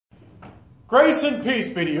Grace and peace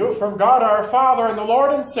be to you from God our Father and the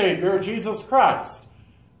Lord and Savior, Jesus Christ.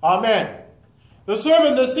 Amen. The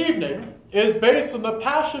sermon this evening is based on the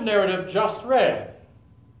Passion narrative just read,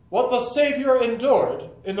 what the Savior endured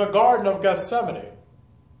in the Garden of Gethsemane.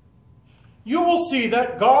 You will see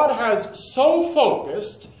that God has so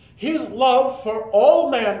focused his love for all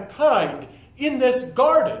mankind in this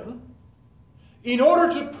garden in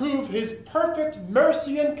order to prove his perfect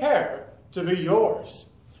mercy and care to be yours.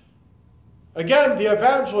 Again, the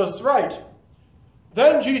evangelists write,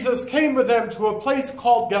 "Then Jesus came with them to a place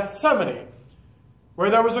called Gethsemane, where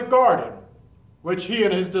there was a garden, which he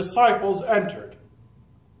and his disciples entered.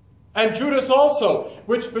 And Judas also,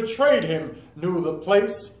 which betrayed him, knew the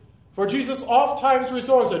place, for Jesus ofttimes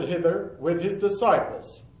resorted hither with his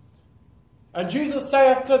disciples. And Jesus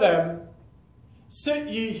saith to them, Sit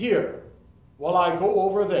ye here, while I go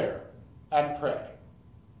over there and pray."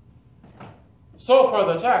 So for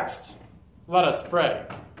the text, let us pray.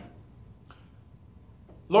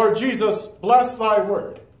 Lord Jesus, bless thy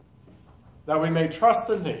word, that we may trust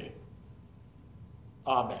in thee.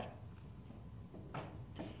 Amen.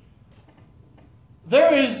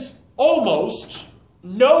 There is almost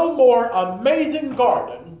no more amazing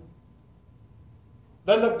garden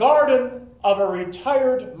than the garden of a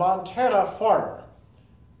retired Montana farmer.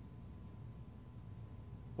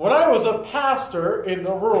 When I was a pastor in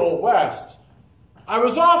the rural West, I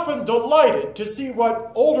was often delighted to see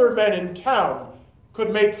what older men in town could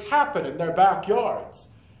make happen in their backyards.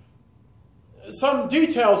 Some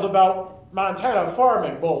details about Montana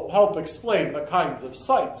farming will help explain the kinds of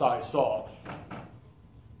sights I saw.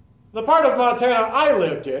 The part of Montana I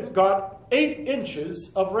lived in got 8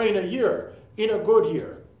 inches of rain a year in a good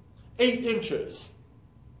year. 8 inches.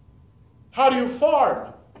 How do you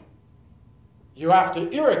farm? You have to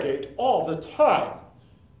irrigate all the time.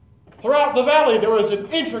 Throughout the valley, there was an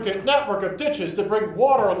intricate network of ditches to bring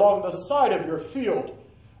water along the side of your field.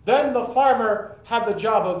 Then the farmer had the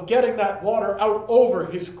job of getting that water out over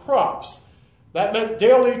his crops. That meant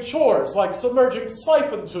daily chores like submerging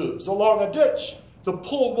siphon tubes along a ditch to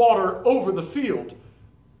pull water over the field.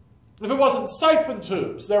 If it wasn't siphon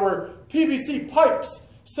tubes, there were PVC pipes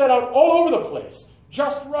set out all over the place,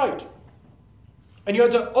 just right. And you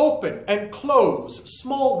had to open and close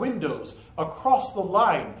small windows across the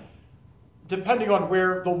line, depending on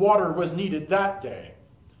where the water was needed that day.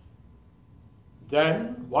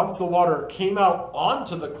 Then, once the water came out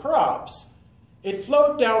onto the crops, it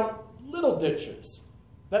flowed down little ditches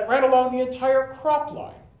that ran along the entire crop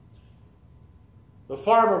line. The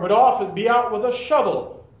farmer would often be out with a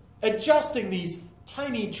shovel, adjusting these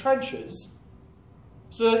tiny trenches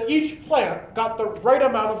so that each plant got the right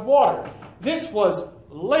amount of water. This was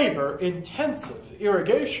labor-intensive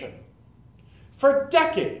irrigation. For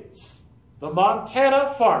decades, the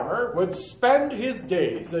Montana farmer would spend his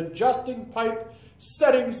days adjusting pipe,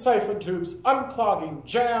 setting siphon tubes, unclogging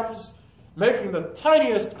jams, making the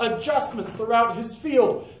tiniest adjustments throughout his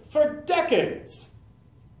field for decades,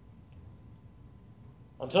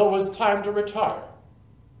 until it was time to retire.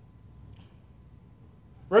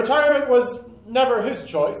 Retirement was never his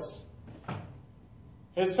choice.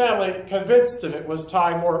 His family convinced him it was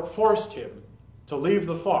time, or forced him to leave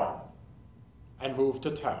the farm and move to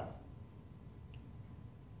town.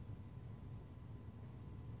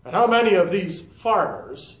 And how many of these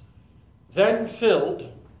farmers then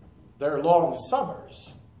filled their long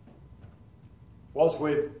summers was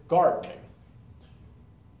with gardening.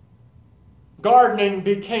 Gardening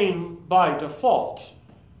became, by default,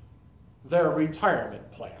 their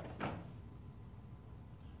retirement plan.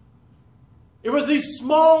 It was these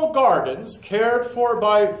small gardens cared for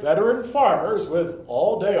by veteran farmers with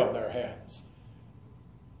all day on their hands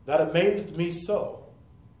that amazed me so.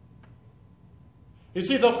 You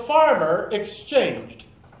see, the farmer exchanged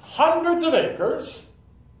hundreds of acres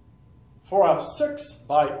for a 6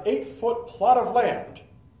 by 8 foot plot of land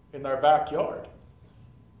in their backyard.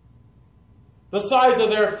 The size of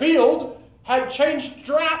their field had changed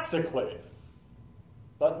drastically,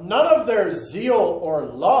 but none of their zeal or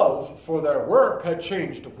love for their work had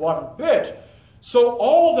changed one bit. So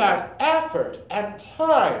all that effort and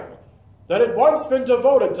time that had once been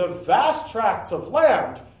devoted to vast tracts of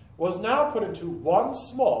land was now put into one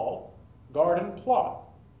small garden plot.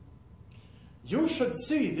 You should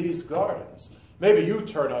see these gardens. Maybe you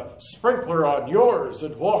turn a sprinkler on yours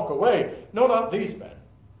and walk away. No, not these men.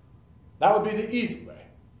 That would be the easy way.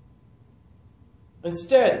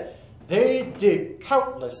 Instead, they dig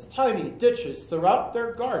countless tiny ditches throughout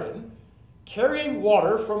their garden, carrying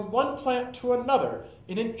water from one plant to another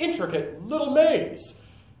in an intricate little maze.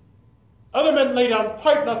 Other men lay down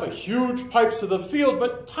pipe, not the huge pipes of the field,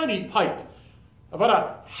 but tiny pipe, about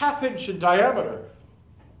a half-inch in diameter.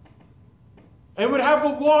 And would have the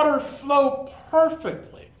water flow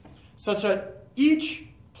perfectly, such that each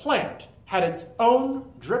plant had its own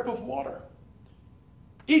drip of water.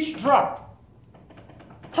 Each drop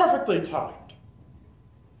perfectly timed,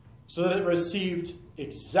 so that it received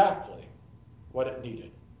exactly what it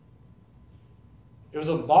needed. It was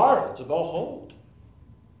a marvel to behold.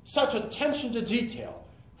 Such attention to detail,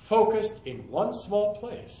 focused in one small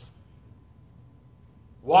place.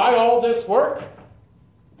 Why all this work?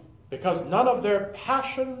 Because none of their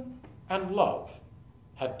passion and love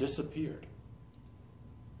had disappeared.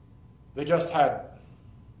 They just had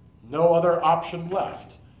no other option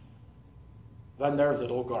left than their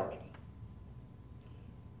little garden.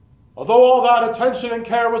 Although all that attention and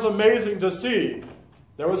care was amazing to see,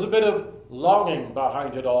 there was a bit of longing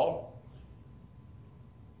behind it all.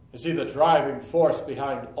 You see, the driving force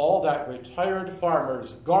behind all that retired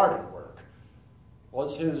farmer's garden work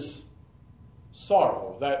was his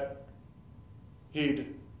sorrow that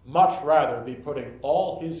he'd much rather be putting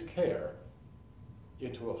all his care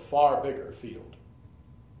into a far bigger field.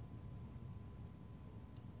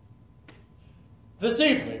 This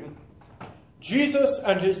evening, Jesus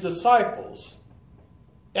and his disciples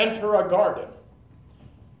enter a garden.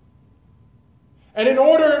 And in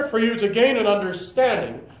order for you to gain an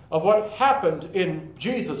understanding of what happened in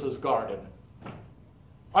Jesus' garden,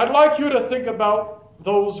 I'd like you to think about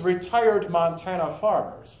those retired Montana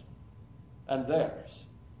farmers and theirs.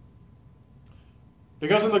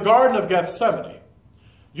 Because in the Garden of Gethsemane,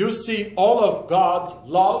 you see all of God's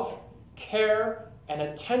love, care, and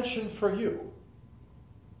attention for you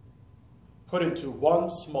put into one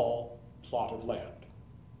small plot of land.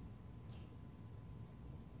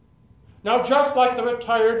 Now, just like the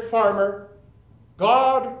retired farmer,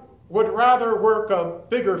 God would rather work a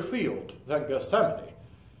bigger field than Gethsemane.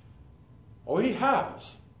 Oh, he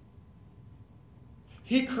has.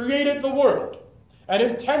 He created the world and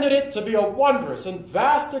intended it to be a wondrous and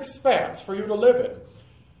vast expanse for you to live in.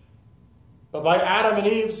 But by Adam and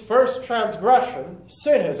Eve's first transgression,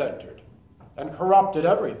 sin has entered and corrupted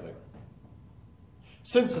everything.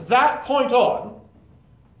 Since that point on,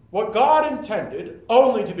 what God intended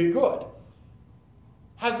only to be good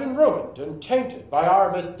has been ruined and tainted by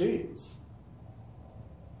our misdeeds.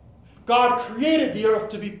 God created the earth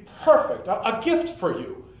to be perfect, a gift for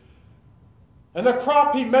you. And the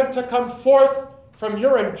crop he meant to come forth from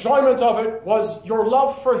your enjoyment of it was your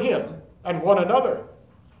love for him and one another.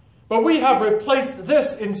 But we have replaced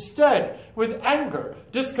this instead with anger,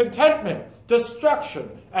 discontentment, destruction,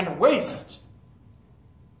 and waste,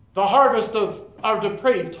 the harvest of our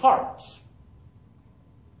depraved hearts.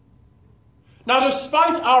 Now,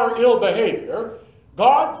 despite our ill behavior,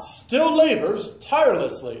 God still labors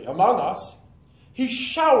tirelessly among us. He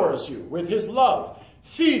showers you with his love,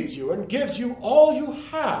 feeds you, and gives you all you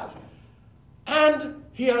have. And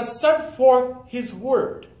he has sent forth his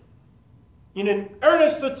word in an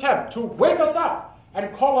earnest attempt to wake us up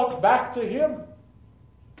and call us back to him.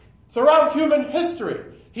 Throughout human history,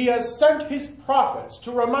 he has sent his prophets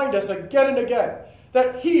to remind us again and again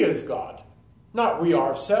that he is God, not we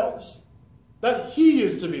ourselves, that he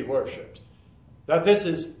is to be worshipped, that this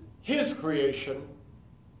is his creation,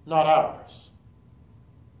 not ours.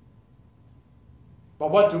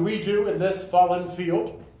 But what do we do in this fallen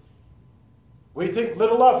field? We think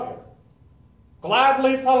little of him,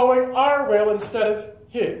 gladly following our will instead of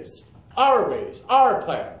his, our ways, our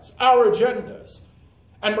plans, our agendas.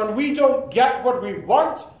 And when we don't get what we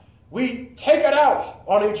want, we take it out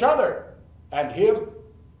on each other and him.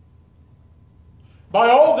 By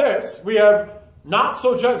all this, we have not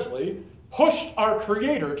so gently pushed our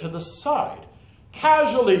Creator to the side,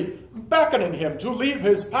 casually beckoning him to leave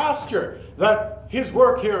his pasture, that his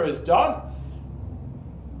work here is done.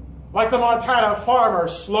 Like the Montana farmer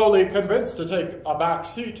slowly convinced to take a back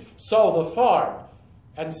seat, sell the farm,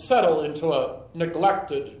 and settle into a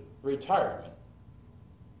neglected retirement.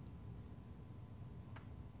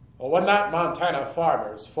 Well, when that Montana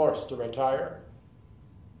farmer is forced to retire,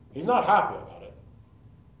 he's not happy about it.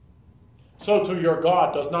 So too your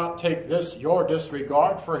God does not take this, your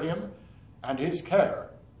disregard for him and his care,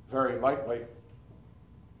 very lightly.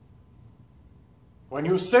 When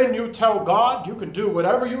you sin, you tell God you can do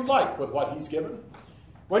whatever you like with what he's given.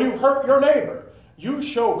 When you hurt your neighbor, you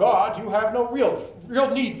show God you have no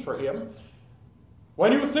real need for him.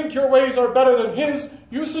 When you think your ways are better than his,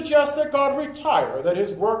 you suggest that God retire, that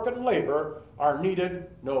his work and labor are needed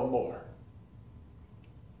no more.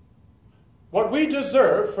 What we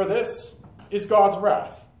deserve for this is God's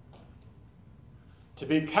wrath, to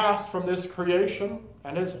be cast from this creation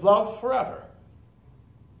and his love forever.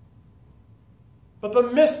 But the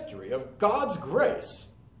mystery of God's grace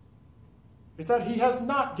is that he has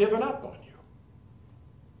not given up on you.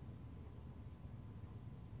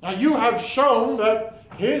 Now you have shown that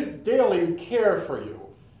his daily care for you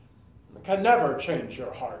can never change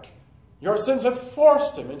your heart. Your sins have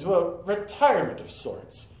forced him into a retirement of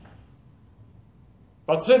sorts.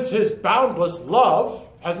 But since his boundless love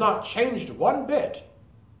has not changed one bit,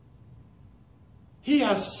 he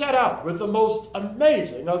has set out with the most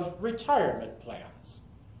amazing of retirement plans.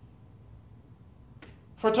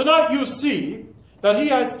 For tonight you see that he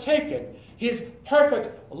has taken his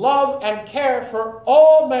perfect love and care for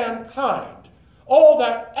all mankind, all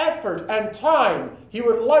that effort and time he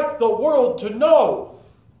would like the world to know,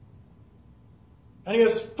 and he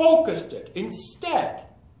has focused it instead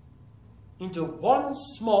into one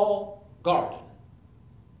small garden,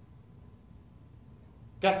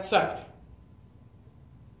 Gethsemane.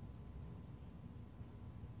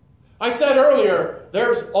 I said earlier,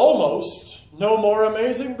 there's almost no more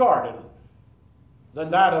amazing garden than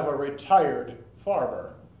that of a retired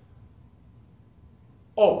farmer.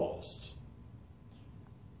 Almost.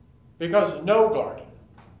 Because no garden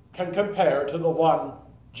can compare to the one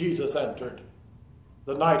Jesus entered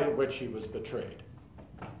the night in which he was betrayed.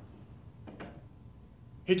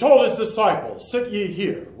 He told his disciples, "Sit ye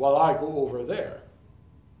here while I go over there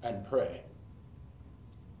and pray."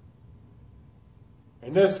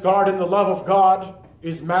 In this garden, the love of God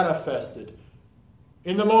is manifested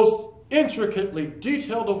in the most intricately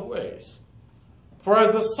detailed of ways. For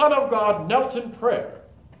as the Son of God knelt in prayer,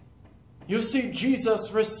 you see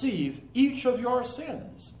Jesus receive each of your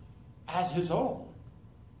sins as his own.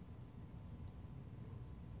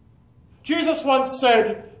 Jesus once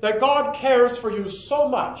said that God cares for you so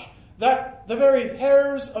much that the very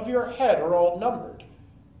hairs of your head are all numbered.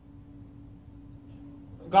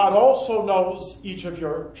 God also knows each of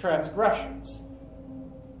your transgressions,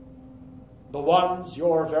 the ones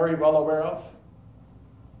you're very well aware of,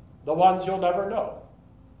 the ones you'll never know.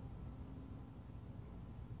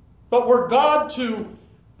 But were God to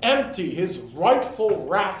empty his rightful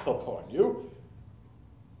wrath upon you,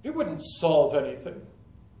 it wouldn't solve anything.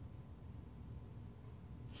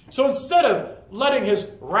 So instead of letting his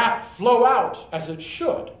wrath flow out as it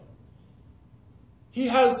should, he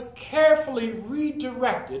has carefully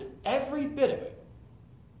redirected every bit of it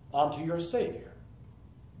onto your Savior.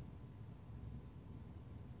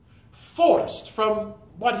 Forced from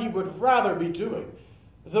what he would rather be doing,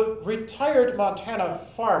 the retired Montana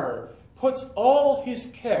farmer puts all his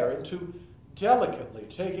care into delicately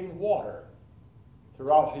taking water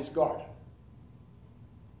throughout his garden.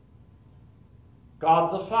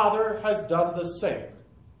 God the Father has done the same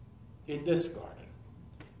in this garden,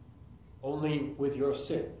 only with your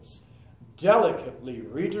sins, delicately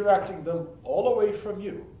redirecting them all away from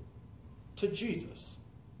you to Jesus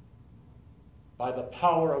by the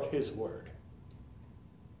power of his word.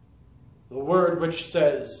 The word which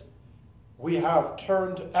says, "We have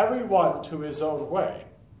turned every one to his own way,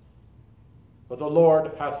 but the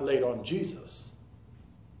Lord hath laid on Jesus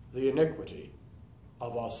the iniquity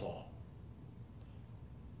of us all."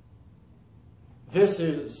 This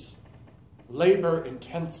is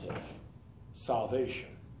labor-intensive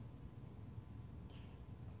salvation.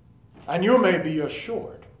 And you may be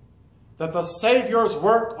assured that the Savior's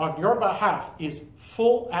work on your behalf is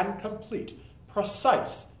full and complete,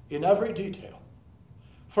 precise in every detail.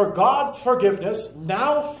 For God's forgiveness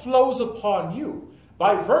now flows upon you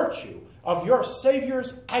by virtue of your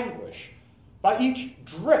Savior's anguish, by each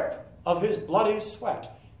drip of his bloody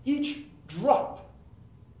sweat, each drop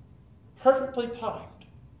perfectly timed,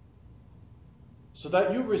 so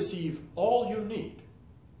that you receive all you need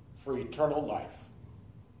for eternal life.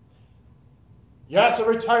 Yes, a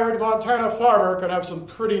retired Montana farmer can have some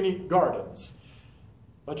pretty neat gardens,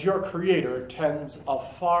 but your Creator tends a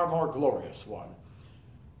far more glorious one.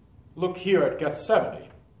 Look here at Gethsemane,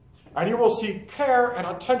 and you will see care and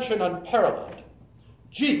attention unparalleled.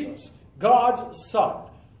 Jesus, God's Son,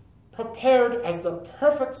 prepared as the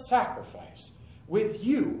perfect sacrifice, with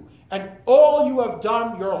you and all you have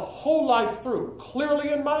done your whole life through, clearly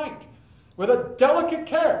in mind, with a delicate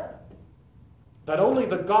care that only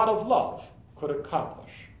the God of love could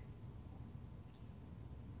accomplish.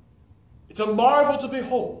 It's a marvel to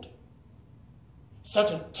behold. Such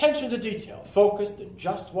attention to detail focused in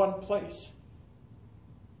just one place.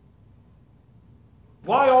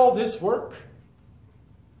 Why all this work?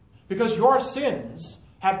 Because your sins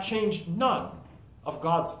have changed none of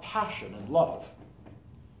God's passion and love.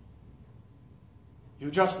 You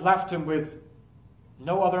just left him with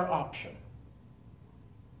no other option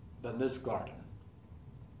than this garden.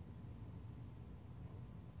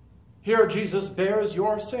 Here Jesus bears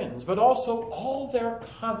your sins, but also all their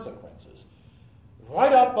consequences,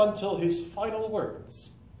 right up until his final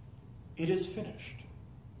words, "It is finished."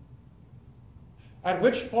 At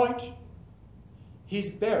which point, he's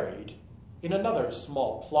buried in another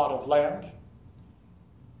small plot of land,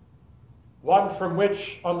 one from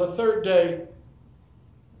which on the third day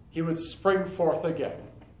he would spring forth again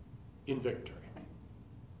in victory.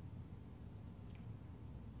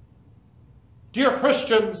 Dear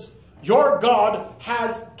Christians, your God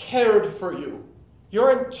has cared for you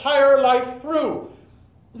your entire life through.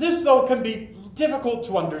 This, though, can be difficult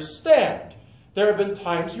to understand. There have been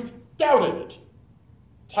times you've doubted it.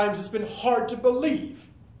 Times it's been hard to believe.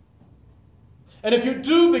 And if you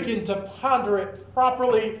do begin to ponder it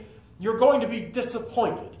properly, you're going to be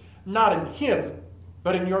disappointed, not in him,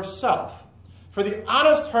 but in yourself. For the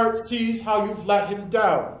honest heart sees how you've let him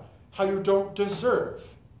down, how you don't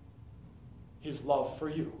deserve his love for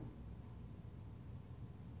you.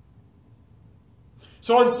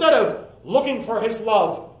 So instead of looking for his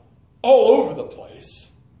love all over the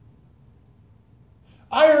place,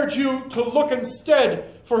 I urge you to look instead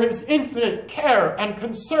for his infinite care and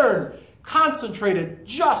concern concentrated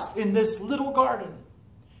just in this little garden.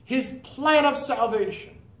 His plan of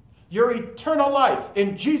salvation, your eternal life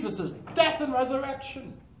in Jesus' death and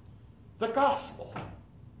resurrection, the gospel.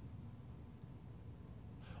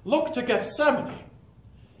 Look to Gethsemane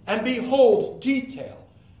and behold detail,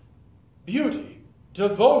 beauty,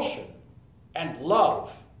 devotion, and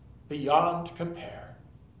love beyond compare.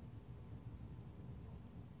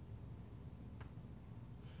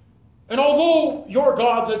 And although your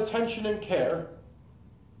God's attention and care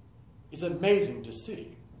is amazing to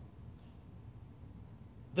see,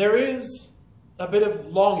 there is a bit of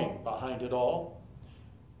longing behind it all,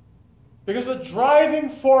 because the driving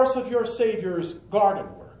force of your Savior's garden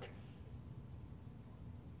work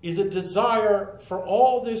is a desire for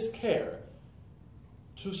all this care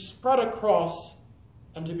to spread across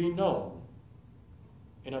and to be known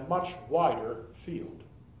in a much wider field.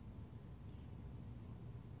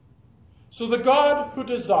 So the God who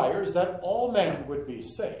desires that all men would be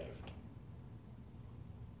saved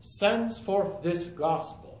sends forth this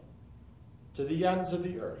gospel to the ends of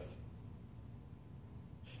the earth.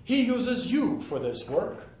 He uses you for this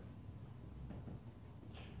work.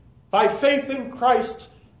 By faith in Christ,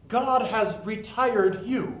 God has retired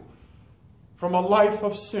you from a life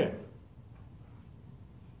of sin.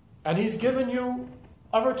 And he's given you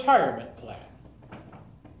a retirement plan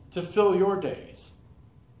to fill your days.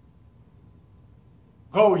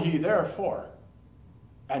 Go ye therefore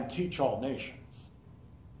and teach all nations.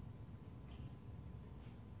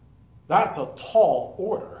 That's a tall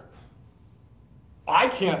order. I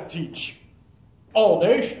can't teach all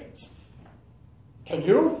nations. Can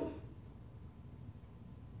you?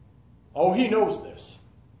 Oh, he knows this.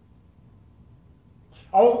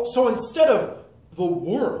 Oh, so instead of the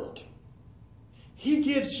world, he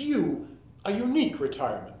gives you a unique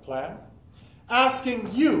retirement plan,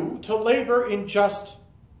 asking you to labor in just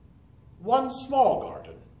one small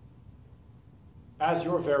garden as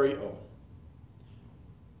your very own.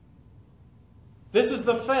 This is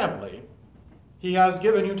the family he has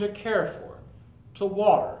given you to care for, to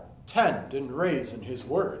water, tend, and raise in his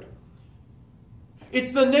word.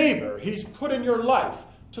 It's the neighbor he's put in your life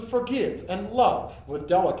to forgive and love with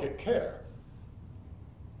delicate care.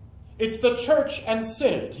 It's the church and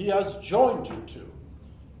synod he has joined you to,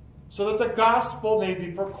 so that the gospel may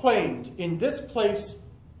be proclaimed in this place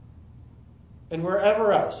and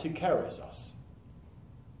wherever else he carries us.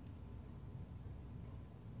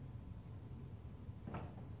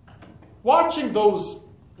 Watching those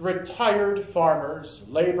retired farmers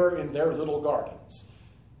labor in their little gardens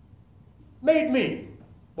made me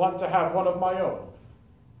want to have one of my own,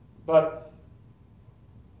 but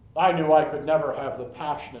I knew I could never have the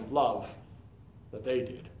passion and love that they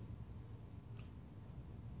did.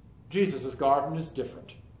 Jesus' garden is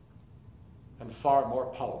different and far more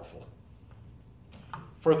powerful.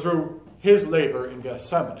 For through his labor in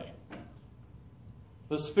Gethsemane,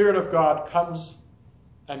 the Spirit of God comes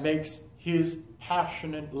and makes his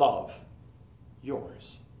passionate love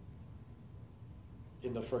yours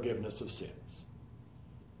in the forgiveness of sins.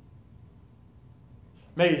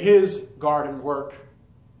 May his garden work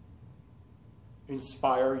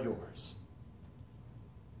inspire yours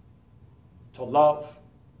to love,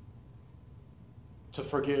 to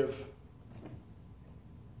forgive,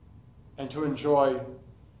 and to enjoy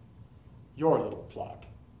your little plot,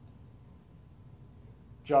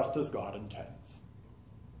 just as God intends.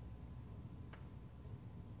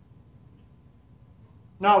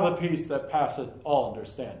 Now the peace that passeth all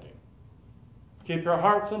understanding Keep your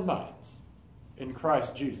hearts and minds in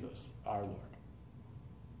Christ Jesus our Lord.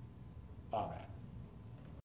 Amen.